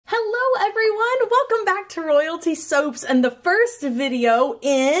specialty soaps and the first video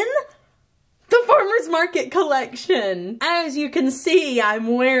in the Farmer's Market collection. As you can see, I'm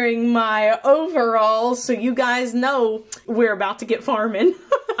wearing my overalls, so you guys know we're about to get farming.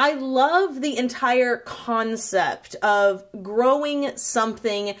 I love the entire concept of growing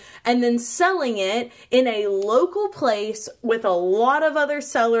something and then selling it in a local place with a lot of other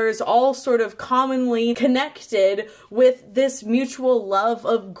sellers, all sort of commonly connected with this mutual love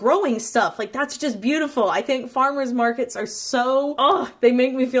of growing stuff. Like, that's just beautiful. I think farmers markets are so, they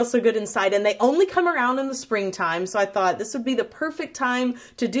make me feel so good inside, and they only come around in the springtime, so I thought this would be the perfect time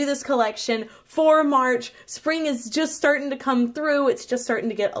to do this collection for March. Spring is just starting to come through. It's just starting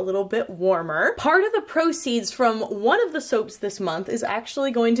to get a little bit warmer. Part of the proceeds from one of the soaps this month is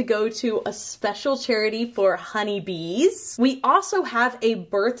actually going to go to a special charity for honeybees. We also have a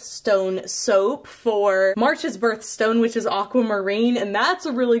birthstone soap for March's birthstone, which is aquamarine, and that's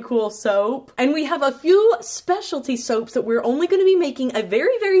a really cool soap. And we have a few specialty soaps that we're only going to be making a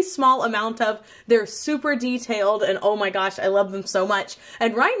very, very small amount of. They're super detailed, and oh my gosh, I love them so much.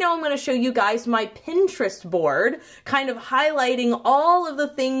 And right now I'm going to show you guys my Pinterest board, kind of highlighting all of the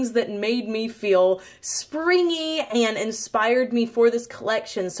things that made me feel springy and inspired me for this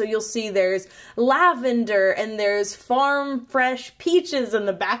collection. So you'll see there's lavender, and there's farm fresh peaches in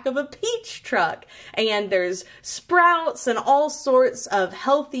the back of a peach truck, and there's sprouts and all sorts of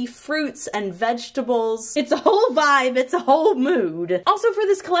healthy fruits and vegetables. It's a whole vibe, it's a whole mood. Also for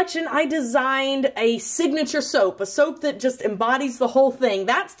this collection, I designed a signature soap, a soap that just embodies the whole thing.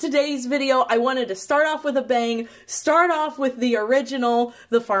 That's today's video. I wanted to start off with a bang, start off with the original,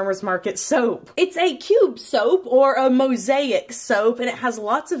 the Farmer's Market soap. It's a cube soap or a mosaic soap, and it has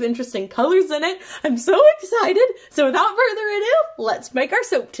lots of interesting colors in it. I'm so excited. So without further ado, let's make our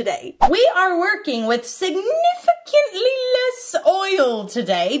soap today. We are working with significantly less oil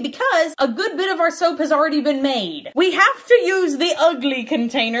today because a good bit of our soap has already been made. We have to use the ugly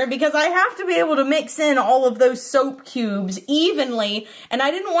container because I have to be able to mix in all of those soap cubes evenly, and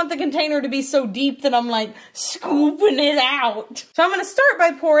I didn't want the container to be so deep that I'm like scooping it out. So I'm going to start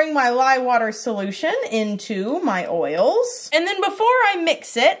by pouring my lye water solution into my oils, and then before I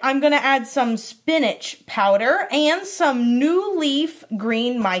mix it, I'm going to add some spinach powder and some new leaf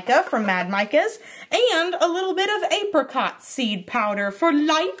green mica from Mad Micas, and a little bit of apricot seed powder for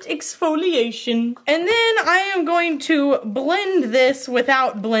light exfoliation. And then I am going to blend this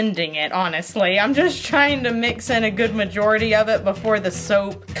without blending it, honestly. I'm just trying to mix in a good majority of it before the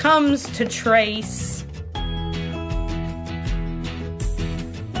soap comes to trace.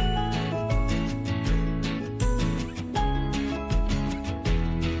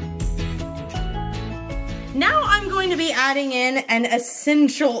 Now I'm going to be adding in an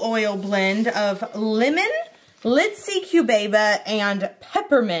essential oil blend of lemon, 𝐊𝐶𝐾, and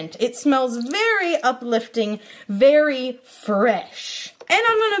peppermint. It smells very uplifting, very fresh. And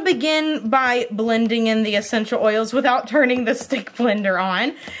I'm going to begin by blending in the essential oils without turning the stick blender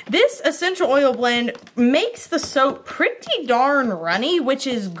on. This essential oil blend makes the soap pretty darn runny, which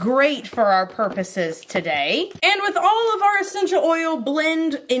is great for our purposes today. And with all of our essential oil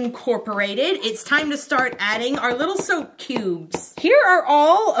blend incorporated, it's time to start adding our little soap cubes. Here are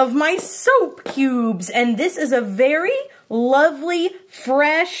all of my soap cubes, and this is a very lovely,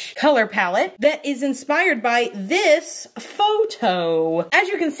 fresh color palette that is inspired by this photo. As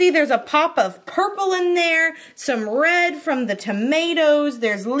you can see, there's a pop of purple in there, some red from the tomatoes,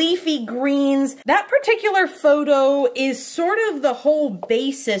 there's leafy greens. That particular photo is sort of the whole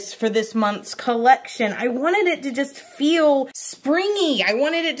basis for this month's collection. I wanted it to just feel springy. I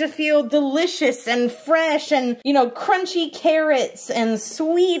wanted it to feel delicious and fresh and, you know, crunchy carrots and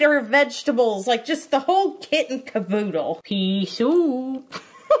sweeter vegetables, like just the whole kit and caboodle. Pea soup.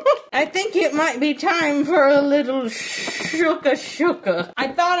 I think it might be time for a little shuka. I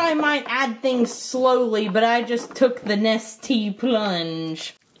thought I might add things slowly, but I just took the Nestea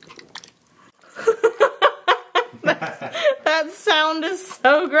plunge. That sound is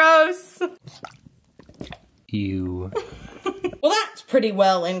so gross. Ew. Well, that's pretty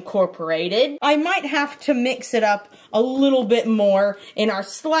well incorporated. I might have to mix it up a little bit more in our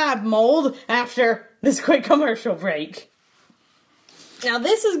slab mold after this quick commercial break. Now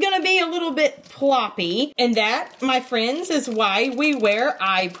this is gonna be a little bit ploppy, and that, my friends, is why we wear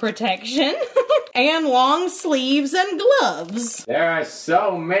eye protection and long sleeves and gloves. There are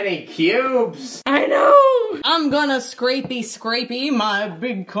so many cubes. I know! I'm gonna scrapey my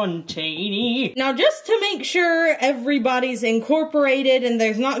big container. Now just to make sure everybody's incorporated and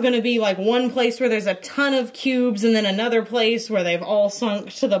there's not gonna be like one place where there's a ton of cubes and then another place where they've all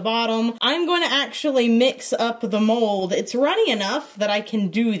sunk to the bottom, I'm gonna actually mix up the mold. It's runny enough that I can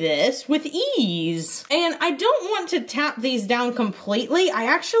do this with ease. And I don't want to tap these down completely. I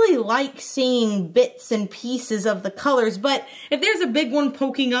actually like seeing bits and pieces of the colors, but if there's a big one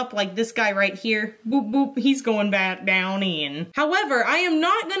poking up like this guy right here, boop boop, he's going back down in. However, I am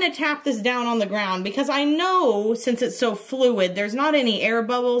not gonna tap this down on the ground because I know since it's so fluid, there's not any air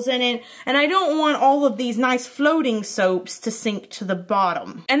bubbles in it, and I don't want all of these nice floating soaps to sink to the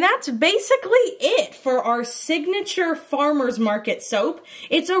bottom. And that's basically it for our signature farmer's market soap.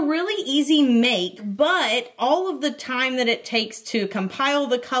 It's a really easy make, but all of the time that it takes to compile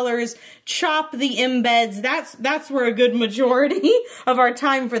the colors, chop the embeds, that's where a good majority of our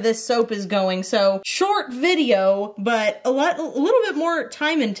time for this soap is going. So short video, but a little bit more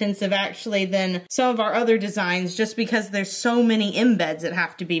time intensive actually than some of our other designs, just because there's so many embeds that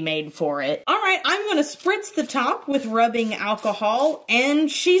have to be made for it. All right, I'm gonna spritz the top with rubbing alcohol, and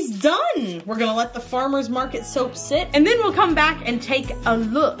she's done. We're gonna let the farmer's market soap sit, and then we'll come back and take a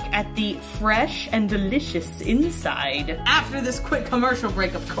look at the fresh and delicious inside. After this quick commercial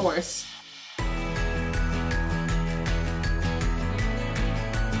break, of course.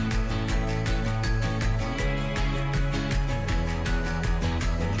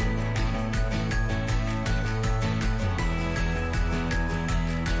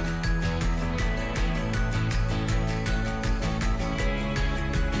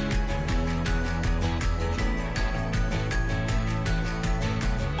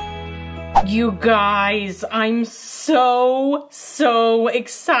 You guys, I'm so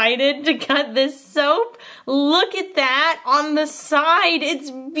excited to cut this soap. Look at that on the side.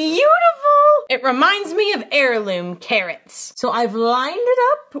 It's beautiful. It reminds me of heirloom carrots. So I've lined it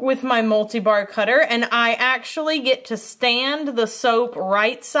up with my multi-bar cutter, and I actually get to stand the soap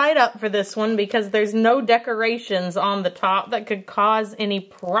right side up for this one because there's no decorations on the top that could cause any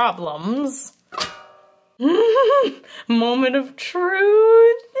problems. Moment of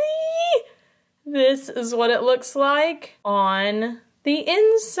truth. This is what it looks like on the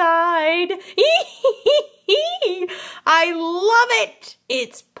inside. I love it.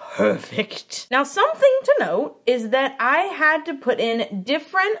 It's perfect. Now, something to note is that I had to put in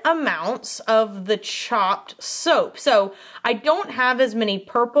different amounts of the chopped soap. So I don't have as many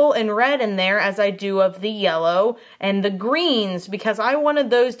purple and red in there as I do of the yellow and the greens, because I wanted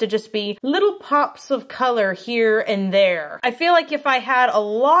those to just be little pops of color here and there. I feel like if I had a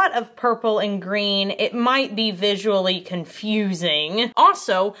lot of purple and green, it might be visually confusing.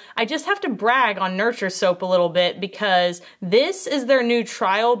 Also, I just have to brag on Nurture Soap a little bit because this is their new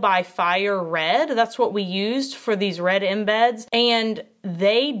Trial by Fire Red. That's what we used for these red embeds, and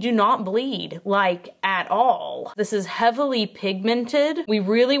they do not bleed, like, at all. This is heavily pigmented. We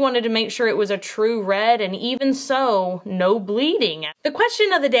really wanted to make sure it was a true red, and even so, no bleeding. The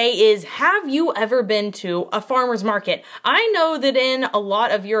question of the day is, have you ever been to a farmer's market? I know that in a lot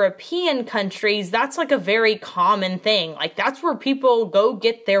of European countries, that's like a very common thing. Like, that's where people go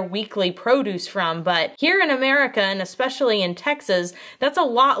get their weekly produce from, but here in America, and especially in Texas, that's a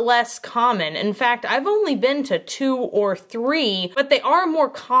lot less common. In fact, I've only been to 2 or 3, but they are more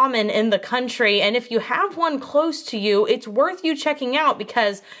common in the country, and if you have one close to you, it's worth you checking out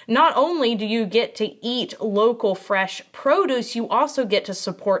because not only do you get to eat local fresh produce, you also get to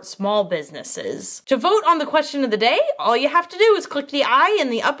support small businesses. To vote on the question of the day, all you have to do is click the I in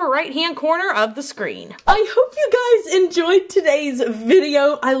the upper right-hand corner of the screen. I hope you guys enjoyed today's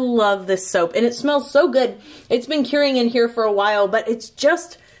video. I love this soap, and it smells so good. It's been curing in here for a while, but it's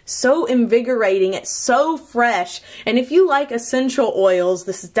just so invigorating. It's so fresh. And if you like essential oils,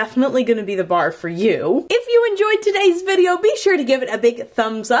 this is definitely going to be the bar for you. If you enjoyed today's video, be sure to give it a big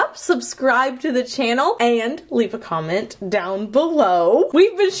thumbs up, subscribe to the channel, and leave a comment down below.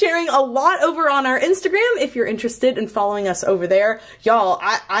 We've been sharing a lot over on our Instagram if you're interested in following us over there. Y'all,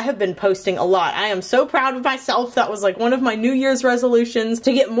 I have been posting a lot. I am so proud of myself. That was like one of my New Year's resolutions,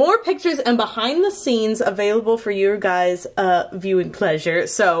 to get more pictures and behind the scenes available for your guys' viewing pleasure.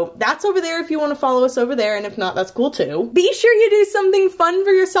 So that's over there if you want to follow us over there, and if not, that's cool too. Be sure you do something fun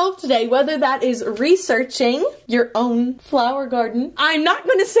for yourself today, whether that is researching your own flower garden. I'm not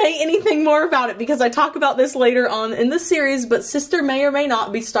going to say anything more about it because I talk about this later on in the series, but sister may or may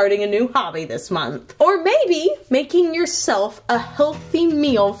not be starting a new hobby this month. Or maybe making yourself a healthy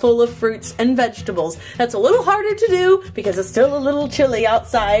meal full of fruits and vegetables. That's a little harder to do because it's still a little chilly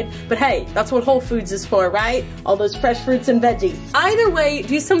outside, but hey, that's what Whole Foods is for, right? All those fresh fruits and veggies. Either way,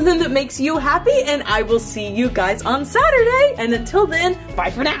 do something that makes you happy, and I will see you guys on Saturday. And until then,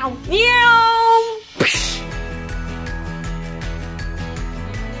 bye for now. Meow!